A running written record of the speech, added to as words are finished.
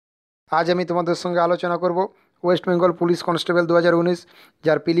আজ আমি তোমাদের সঙ্গে আলোচনা করব ওয়েস্ট বেঙ্গল পুলিশ কনস্টেবল 2019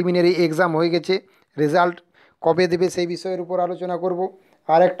 যার প্রিলিমিনারি এক্সাম হয়ে গেছে, রেজাল্ট কবে দেবে সেই বিষয়ের উপর আলোচনা করব।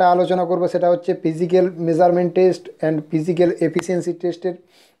 আর একটা আলোচনা করব, সেটা হচ্ছে physical measurement test and physical efficiency টেস্টের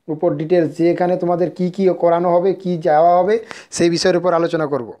উপর ডিটেলস, যে এখানে তোমাদের কি কি করানো হবে, কি যাওয়া হবে, সেই বিষয়ের উপর আলোচনা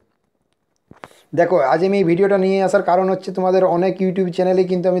করব। দেখো, আজ আমি এই ভিডিওটা নিয়ে আসার কারণ হচ্ছে, তোমাদের অনেক ইউটিউব চ্যানেলে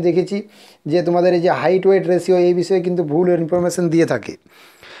কিন্তু আমি দেখেছি যে তোমাদের এই যে হাইট ওয়েট রেশিও এই বিষয়ে কিন্তু ভুল ইনফরমেশন দিয়ে থাকে।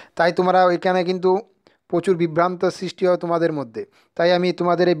 তাই তোমরা ওইখানে কিন্তু প্রচুর বিভ্রান্ত সৃষ্টি হয় তোমাদের মধ্যে। তাই আমি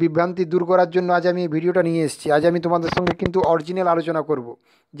তোমাদের এই বিভ্রান্তি দূর করার জন্য আজ আমি এই ভিডিওটা নিয়ে এসেছি। আজ আমি তোমাদের সঙ্গে কিন্তু অরিজিনাল আলোচনা করব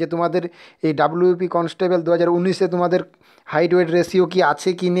যে তোমাদের এই WBP কনস্টেবল 2019-এ তোমাদের হাইট ওয়েট রেশিও কি আছে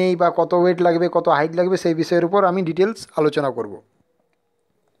কি নেই, বা কত ওয়েট লাগবে, কত হাইট লাগবে, সেই বিষয়ের উপর আমি ডিটেলস আলোচনা করব।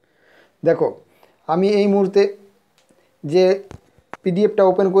 দেখো, আমি এই মুহূর্তে যে পিডিএফটা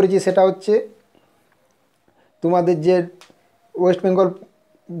ওপেন করেছি সেটা হচ্ছে তোমাদের যে ওয়েস্ট বেঙ্গল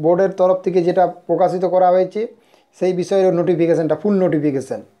বোর্ডের তরফ থেকে যেটা প্রকাশিত করা হয়েছে সেই বিষয়ের নোটিফিকেশানটা, ফুল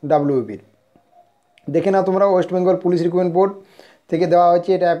নোটিফিকেশান WBPর দেখে নাও তোমরা। West Bengal police recruitment board থেকে দেওয়া হয়েছে,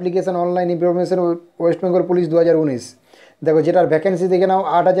 এটা application online information West Bengal police 2019। দেখো, যেটার ভ্যাকেন্সি দেখে নাও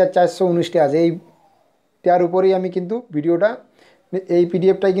 8,419টা আছে। এইটার উপরেই আমি কিন্তু ভিডিওটা, এই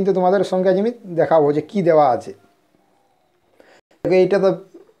পিডিএফটাই কিন্তু তোমাদের সঙ্গে আজ আমি দেখাবো যে কী দেওয়া আছে। এইটা তো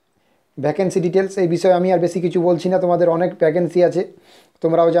ভ্যাকেন্সি ডিটেলস, এই বিষয়ে আমি আর বেশি কিছু বলছি না। তোমাদের অনেক ভ্যাকেন্সি আছে,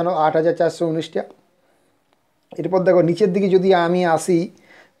 তোমরাও জানো, 8,419টা। এরপর দেখো নিচের দিকে যদি আমি আসি,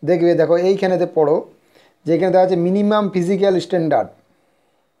 দেখবে, দেখো এইখানেতে পড়ো যেখানে দেওয়া আছে মিনিমাম ফিজিক্যাল স্ট্যান্ডার্ড।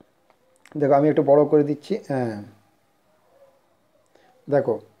 দেখো আমি একটু বড় করে দিচ্ছি, হ্যাঁ,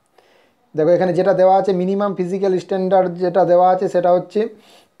 দেখো দেখো এখানে যেটা দেওয়া আছে মিনিমাম ফিজিক্যাল স্ট্যান্ডার্ড, যেটা দেওয়া আছে সেটা হচ্ছে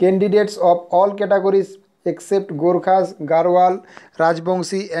candidates of all categories except Gorkhas, Garewal,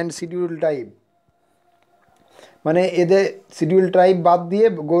 Rajbanshi and schedule tribe. মানে এদের শিডিউল ট্রাইব বাদ দিয়ে,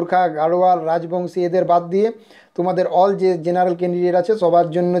 গোর্খা, গাড়োয়াল, রাজবংশী এদের বাদ দিয়ে তোমাদের অল যে জেনারেল ক্যান্ডিডেট আছে সবার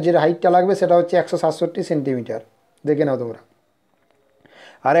জন্য যে হাইটটা লাগবে সেটা হচ্ছে 167 সেন্টিমিটার। দেখে নাও তোমরা।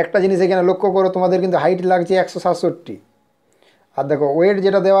 আর একটা জিনিস এখানে লক্ষ্য করো, তোমাদের কিন্তু হাইট লাগছে 167। আর দেখো ওয়েট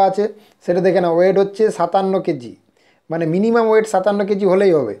যেটা দেওয়া আছে সেটা দেখে নাও, ওয়েট হচ্ছে 57 কেজি। মানে মিনিমাম ওয়েট 57 কেজি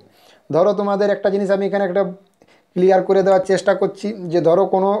হলেই হবে। ধরো তোমাদের একটা জিনিস আমি এখানে একটা ক্লিয়ার করে দেওয়ার চেষ্টা করছি, যে ধরো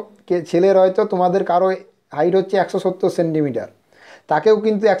কোনো ছেলের হয়তো তোমাদের কারো হাইট হচ্ছে 170 সেন্টিমিটার, তাকেও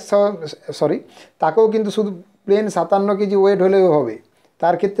কিন্তু তাকেও কিন্তু শুধু প্লেন 57 কেজি ওয়েট হলেও হবে।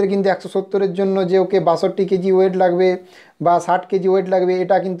 তার ক্ষেত্রে কিন্তু 170-এর জন্য যে ওকে 62 কেজি ওয়েট লাগবে বা 60 কেজি ওয়েট লাগবে,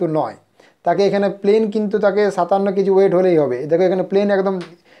 এটা কিন্তু নয়। তাকে এখানে প্লেন কিন্তু তাকে 57 কেজি ওয়েট হলেই হবে। দেখো এখানে প্লেন একদম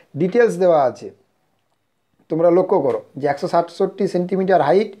ডিটেলস দেওয়া আছে, তোমরা লক্ষ্য করো যে 167 centimetre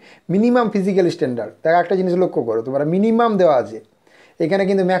height minimum physical standard. দেখো একটা জিনিস লক্ষ্য করো, তোমরা মিনিমাম দেওয়া আছে এখানে,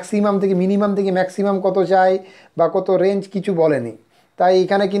 কিন্তু ম্যাক্সিমাম থেকে, মিনিমাম থেকে ম্যাক্সিমাম কত চাই বা কত রেঞ্জ কিছু বলেনি। তাই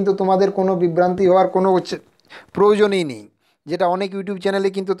এখানে কিন্তু তোমাদের কোনো বিভ্রান্তি হওয়ার কোনো প্রয়োজনই নেই। যেটা অনেক ইউটিউব চ্যানেলে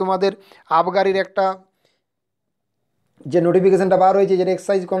কিন্তু তোমাদের আবগারির একটা যে নোটিফিকেশানটা বার হয়েছে, যেটা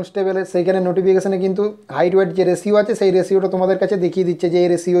এক্সাইজ কনস্টেবলের, সেইখানে নোটিফিকেশানে কিন্তু হাইট ওয়েট যে রেশিও আছে সেই রেশিওটা তোমাদের কাছে দেখিয়ে দিচ্ছে যে এই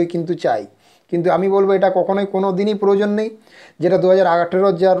রেশিওই কিন্তু চাই। কিন্তু আমি বলবো এটা কখনোই কোনো দিনই প্রয়োজন নেই। যেটা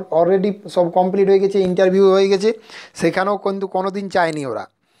 2018 যার অলরেডি সব কমপ্লিট হয়ে গেছে, ইন্টারভিউ হয়ে গেছে, সেখানেও কিন্তু কোনো দিন চায়নি ওরা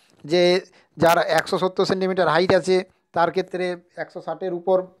যে যার 170 সেন্টিমিটার হাইট আছে তার ক্ষেত্রে 160-এর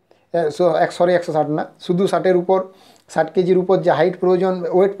উপর, 160 না, শুধু 60-এর উপর, 60 কেজির উপর যে হাইট প্রয়োজন,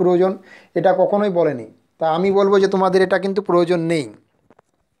 ওয়েট প্রয়োজন, এটা কখনোই বলেনি। তা আমি বলবো যে তোমাদের এটা কিন্তু প্রয়োজন নেই।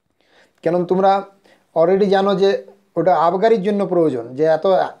 কেন তোমরা অলরেডি জানো যে ওটা আবগারির জন্য প্রয়োজন, যে এত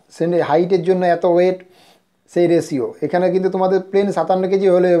হাইটের জন্য এত ওয়েট, সেই রেশিও। এখানে কিন্তু তোমাদের প্লেন 57 কেজি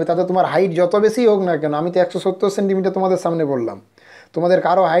হলে হবে, তাতে তোমার হাইট যত বেশি হোক না কেন। আমি তো 170 সেন্টিমিটার তোমাদের সামনে বললাম, তোমাদের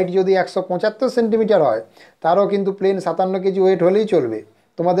কারো হাইট যদি 175 সেন্টিমিটার হয়, তারও কিন্তু প্লেন 57 কেজি ওয়েট হলেই চলবে।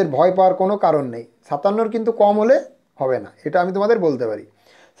 তোমাদের ভয় পাওয়ার কোনো কারণ নেই। 57-র কিন্তু কম হলে হবে না, এটা আমি তোমাদের বলতে পারি।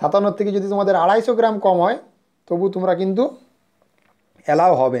 57 থেকে যদি তোমাদের 250 গ্রাম কম হয়, তবু তোমরা কিন্তু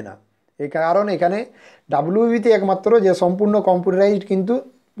অ্যালাও হবে না। এই কারণ এখানে WBPতে একমাত্র যে সম্পূর্ণ কম্পিউটারাইজড কিন্তু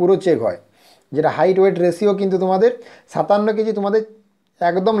পুরো চেক হয়, যেটা হাইট ওয়েট রেশিও কিন্তু তোমাদের 57 কেজি তোমাদের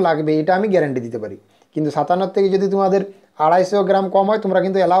একদম লাগবে, এটা আমি গ্যারান্টি দিতে পারি। কিন্তু 57 থেকে যদি তোমাদের 250 গ্রাম কম হয়, তোমরা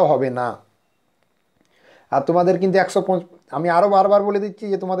কিন্তু অ্যালাও হবে না। আর তোমাদের কিন্তু আমি আরও বারবার বলে দিচ্ছি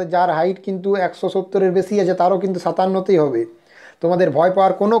যে তোমাদের যার হাইট কিন্তু 170-এর বেশি আছে, তারও কিন্তু 57তেই হবে। তোমাদের ভয়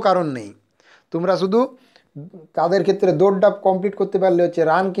পাওয়ার কোনো কারণ নেই। তোমরা শুধু তাদের ক্ষেত্রে দৌড়টা কমপ্লিট করতে পারলে হচ্ছে,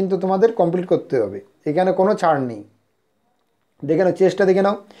 রান কিন্তু তোমাদের কমপ্লিট করতে হবে, এখানে কোনো ছাড় নেই। দেখে নাও চেস্টটা, দেখে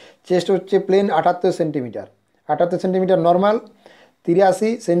নাও, চেস্ট হচ্ছে plane 78 centimetre, 78 centimetre normal, 83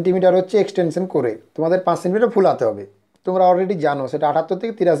 centimetre হচ্ছে এক্সটেনশন করে তোমাদের 5 সেন্টিমিটার ফুলাতে হবে। তোমরা অলরেডি জানো সেটা 78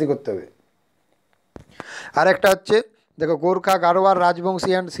 থেকে 83 করতে হবে। আর একটা হচ্ছে দেখো গোর্খা, গারোয়ার,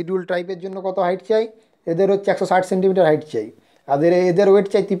 রাজবংশী অ্যান্ড শিডিউল ট্রাইবের জন্য কত হাইট চাই? এদের হচ্ছে 160 সেন্টিমিটার হাইট চাই। আর এদের ওয়েট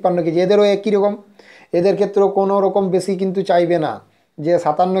চাই 53 কেজি। এদেরও একই রকম, এদের ক্ষেত্রেও কোনো রকম বেশি কিন্তু চাইবে না, যে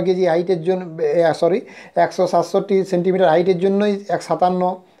 57 কেজি হাইটের জন্য, সরি 167 সেন্টিমিটার হাইটের জন্যই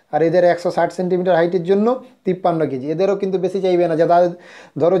 57, আর এদের 160 সেন্টিমিটার হাইটের জন্য 53 কেজি। এদেরও কিন্তু বেশি চাইবে না, যারা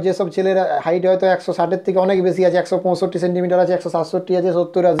ধরো যেসব ছেলের হাইট হয়তো 160-এর থেকে অনেক বেশি আছে, 165 সেন্টিমিটার আছে, 167 আছে,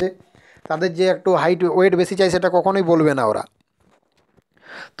 70 আছে, তাদের যে একটু হাইট ওয়েট বেশি চাই সেটা কখনোই বলবে না ওরা।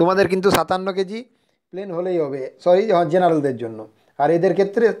 তোমাদের কিন্তু 57 কেজি প্লেন হলেই হবে, সরি জেনারেলদের জন্য। আর এদের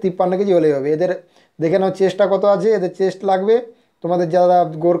ক্ষেত্রে 53 কেজি হলেই হবে। এদের দেখে নাও চেস্টটা কত আছে। এদের চেস্ট লাগবে তোমাদের যারা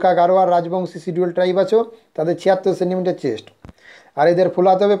গোর্খা, গারোয়ার, রাজবংশী, শিডিউল ট্রাইব আছো, তাদের 76 সেন্টিমিটার চেস্ট। আর এদের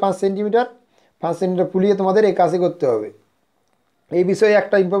ফুলাতে হবে 5 সেন্টিমিটার, 5 সেন্টিমিটার ফুলিয়ে তোমাদের এই কাজই করতে হবে। এই বিষয়ে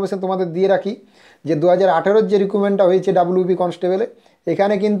একটা ইনফরমেশন তোমাদের দিয়ে রাখি, যে 2018 যে রিক্রুটমেন্টটা হয়েছে WBP কনস্টেবলে,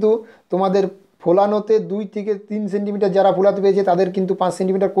 এখানে কিন্তু তোমাদের ফোলানোতে 2 থেকে 3 সেন্টিমিটার যারা ফোলাতে পেয়েছে তাদের কিন্তু 5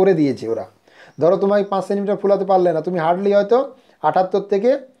 সেন্টিমিটার করে দিয়েছে ওরা। ধরো তোমায় 5 সেন্টিমিটার ফোলাতে পারলে না, তুমি হার্ডলি হয়তো 78 থেকে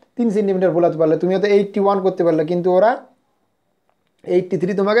 3 সেন্টিমিটার ফোলাতে পারলে, তুমি হয়তো 81 করতে পারলে, কিন্তু ওরা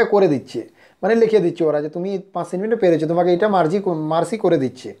 83 তোমাকে করে দিচ্ছে, মানে লিখে দিচ্ছে ওরা যে তুমি 5 সেন্টিমিটার পেরেছো, তোমাকে এটা মার্সি করে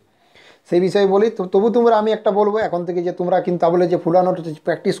দিচ্ছে। সেই বিষয়ে বলি তো, তবু তোমরা আমি একটা বলবো এখন থেকে, যে তোমরা কিন্তু বলে যে ফুলানোটা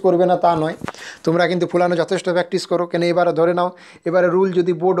প্র্যাকটিস করবে না তা নয়, তোমরা কিন্তু ফুলানো যথেষ্ট প্র্যাকটিস করো। কেন এবারে ধরে নাও, এবারে রুল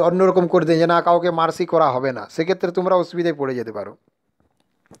যদি বোর্ড অন্যরকম করে দেয় যে না কাউকে মার্সি করা হবে না, সেক্ষেত্রে তোমরা অসুবিধায় পড়ে যেতে পারো।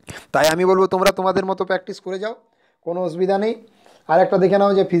 তাই আমি বলবো তোমরা তোমাদের মতো প্র্যাকটিস করে যাও, কোনো অসুবিধা নেই। আর একটা দেখে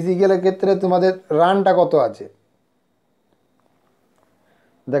নাও যে ফিজিক্যালের ক্ষেত্রে তোমাদের রানটা কত আছে।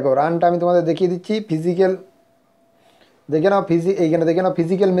 দেখো রানটা আমি তোমাদের দেখিয়ে দিচ্ছি। ফিজিক্যাল দেখে নাও, এইখানে দেখে নাও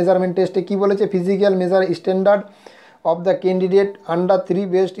ফিজিক্যাল মেজারমেন্ট টেস্টে কী বলেছে। Physical measure standard of the candidate under 3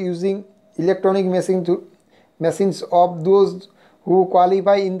 best using electronic machines of those who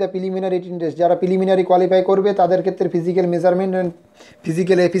qualify in the preliminary written test. যারা প্রিলিমিনারি কোয়ালিফাই করবে তাদের ক্ষেত্রে physical measurement and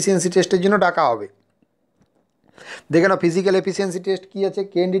physical efficiency টেস্টের জন্য ডাকা হবে। দেখে নাও ফিজিক্যাল এফিসিয়েন্সি টেস্ট কী আছে।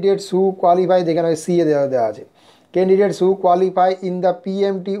 ক্যান্ডিডেটস হু কোয়ালিফাই, দেখে নাও সি এ দেওয়া আছে, candidates who qualify in the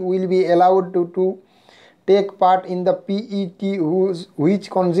PMT will be allowed to take part in the PET which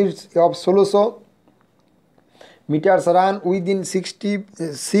consists of 1600 meters run within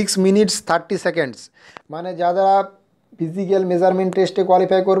 66 minutes 30 seconds। মানে যারা ফিজিক্যাল মেজারমেন্ট টেস্টে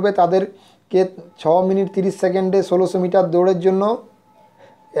qualify করবে তাদেরকে 6 minute 30 সেকেন্ডে 1600 metre দৌড়ের জন্য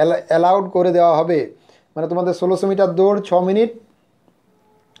অ্যালাউড করে দেওয়া হবে। মানে তোমাদের 1600 মিটার দৌড় 6 মিনিট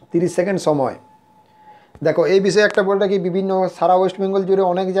 30 সেকেন্ড সময়। দেখো এই বিষয়ে একটা বলে রাখি, বিভিন্ন সারা ওয়েস্ট বেঙ্গল জুড়ে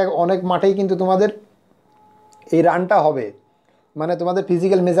অনেক জায়গায় অনেক মাঠেই কিন্তু তোমাদের এই রানটা হবে, মানে তোমাদের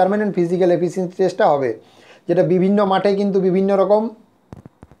physical measurement and physical efficiency টেস্টটা হবে, যেটা বিভিন্ন মাঠে কিন্তু বিভিন্ন রকম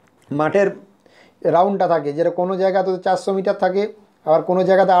মাঠের রাউন্ডটা থাকে। যেটা কোনো জায়গাতে 400 মিটার থাকে, আবার কোনো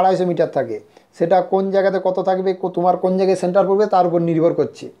জায়গাতে 250 মিটার থাকে। সেটা কোন জায়গাতে কত থাকবে, তোমার কোন জায়গায় সেন্টার পড়বে তার উপর নির্ভর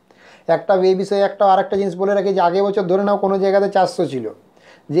করছে। একটা এই বিষয়ে একটা আরেকটা জিনিস বলে রাখি, যে আগে বছর ধরে নাও কোনো জায়গাতে 400 ছিল,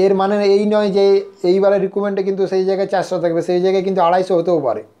 যে এর মানে এই নয় যে এইবারে রিক্রুটমেন্টে কিন্তু সেই জায়গায় 400 থাকবে, সেই জায়গায় কিন্তু 250 হতেও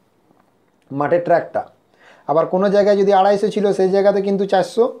পারে মাঠের ট্র্যাকটা। আবার কোনো জায়গায় যদি 250 ছিল সেই জায়গাতে কিন্তু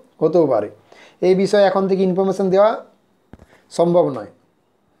 400 হতেও পারে। এই বিষয়ে এখন থেকে ইনফরমেশন দেওয়া সম্ভব নয়।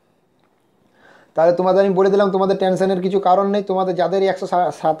 তাহলে তোমাদের আমি বলে দিলাম, তোমাদের টেনশনের কিছু কারণ নেই। তোমাদের যাদের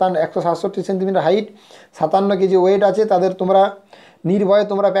 167 সেন্টিমিটার হাইট, 57 কেজি ওয়েট আছে, তাদের তোমরা নির্ভয়ে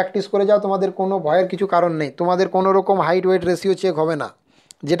তোমরা প্র্যাকটিস করে যাও, তোমাদের কোনো ভয়ের কিছু কারণ নেই। তোমাদের কোনো রকম হাইট ওয়েট রেশিও চেক হবে না,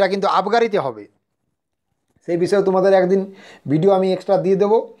 যেটা কিন্তু আবগারিতে হবে। সেই বিষয়ে তোমাদের একদিন ভিডিও আমি এক্সট্রা দিয়ে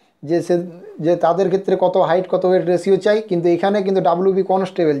দেবো, যে তাদের ক্ষেত্রে কত হাইট কত ওয়েট রেশিও চাই। কিন্তু এখানে কিন্তু WB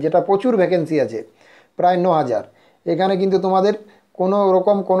কনস্টেবল, যেটা প্রচুর ভ্যাকেন্সি আছে, প্রায় 9000, এখানে কিন্তু তোমাদের কোনো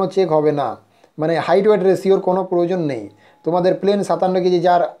রকম কোনো চেক হবে না, মানে হাইট ওয়েট রেশিওর কোনো প্রয়োজন নেই। তোমাদের প্লেন 57 কেজি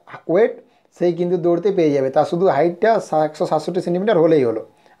যার ওয়েট, সেই কিন্তু দৌড়তে পেয়ে যাবে। তা শুধু হাইটটা 167 সেন্টিমিটার হলেই হলো,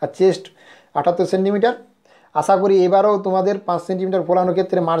 আর চেস্ট 78 সেন্টিমিটার। আশা করি এবারও তোমাদের 5 সেন্টিমিটার ফোলানোর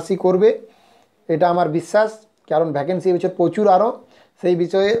ক্ষেত্রে মার্সি করবে, এটা আমার বিশ্বাস। কারণ ভ্যাকেন্সি এবছর প্রচুর আরও। সেই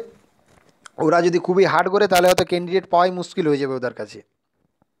বিষয়ে ওরা যদি খুবই হার্ড করে তাহলে হয়তো ক্যান্ডিডেট পাওয়াই মুশকিল হয়ে যাবে ওদের কাছে।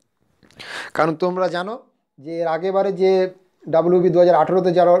 কারণ তোমরা জানো যে এর আগেবারে যে WB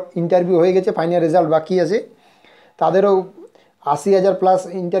 2018-তে যারা ইন্টারভিউ হয়ে গেছে, ফাইনাল রেজাল্ট বাকি আছে, তাদেরও 80,000 প্লাস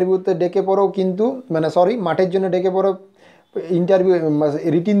ইন্টারভিউতে ডেকে পড়েও কিন্তু, মানে সরি মাঠের জন্য ডেকে পড়েও ইন্টারভিউ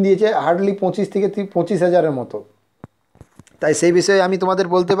রিটিন দিয়েছে হার্ডলি 25 থেকে 25,000-এর মতো। তাই সেই বিষয়ে আমি তোমাদের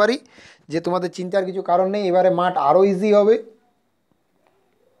বলতে পারি যে তোমাদের চিন্তার কিছু কারণ নেই, এবারে মাঠ আরও ইজি হবে।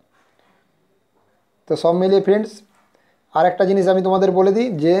 তো সব মিলিয়ে ফ্রেন্ডস, আর একটা জিনিস আমি তোমাদের বলে দিই,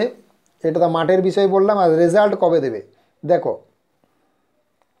 যে এটা তো মাঠের বিষয়ে বললাম, আর রেজাল্ট কবে দেবে। দেখো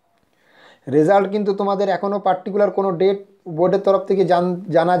রেজাল্ট কিন্তু তোমাদের এখনও পার্টিকুলার কোনো ডেট বোর্ডের তরফ থেকে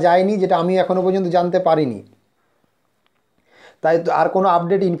জানা যায়নি, যেটা আমি এখনও পর্যন্ত জানতে পারিনি। তাই তো আর কোনো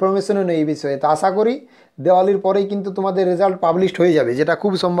আপডেট ইনফরমেশনও নেই এই বিষয়ে। তো আশা করি দেওয়ালির পরেই কিন্তু তোমাদের রেজাল্ট পাবলিশড হয়ে যাবে, যেটা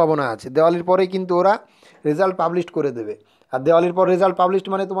খুব সম্ভাবনা আছে। দেওয়ালির পরেই কিন্তু ওরা রেজাল্ট পাবলিশ করে দেবে। আর দেওয়ালির পর রেজাল্ট পাবলিশড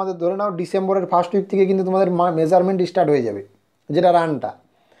মানে তোমাদের ধরে নাও ডিসেম্বরের ফার্স্ট উইক থেকে কিন্তু তোমাদের মেজারমেন্ট স্টার্ট হয়ে যাবে, যেটা রানটা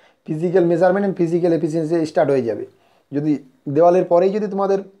physical measurement and physical efficiency start হয়ে যাবে। যদি দেওয়ালের পরেই যদি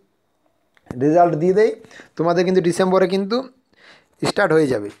তোমাদের রেজাল্ট দিয়ে দেয়, তোমাদের কিন্তু ডিসেম্বরে কিন্তু স্টার্ট হয়ে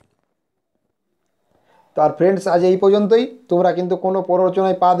যাবে। তো আর ফ্রেন্ডস, আজ এই পর্যন্তই। তোমরা কিন্তু কোনো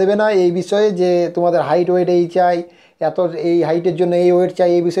প্ররোচনায় পা দেবে না এই বিষয়ে যে তোমাদের হাইট ওয়েট এই চাই, এত এই হাইটের জন্য এই ওয়েট চাই,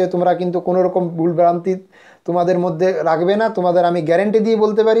 এই বিষয়ে তোমরা কিন্তু কোনো রকম ভুলভ্রান্তি তোমাদের মধ্যে রাখবে না। তোমাদের আমি গ্যারেন্টি দিয়ে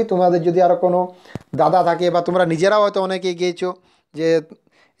বলতে পারি, তোমাদের যদি আরও কোনো দাদা থাকে বা তোমরা নিজেরাও হয়তো অনেকে গিয়েছো যে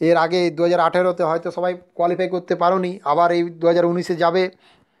এর আগে 2018-তে হয়তো সবাই কোয়ালিফাই করতে পারোনি, আবার এই 2019-এ যাবে,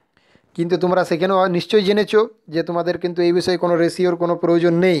 কিন্তু তোমরা সেখানেও নিশ্চয়ই জেনেছো যে তোমাদের কিন্তু এই বিষয়ে কোনো রেশিওর কোনো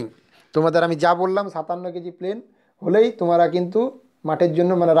প্রয়োজন নেই। তোমাদের আমি যা বললাম 57 কেজি প্লেন হলেই তোমরা কিন্তু মাঠের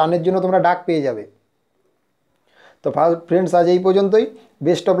জন্য মানে রানের জন্য তোমরা ডাক পেয়ে যাবে। তো ফ্রেন্ডস, আজ এই পর্যন্তই।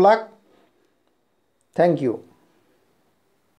 Best of luck, thank you.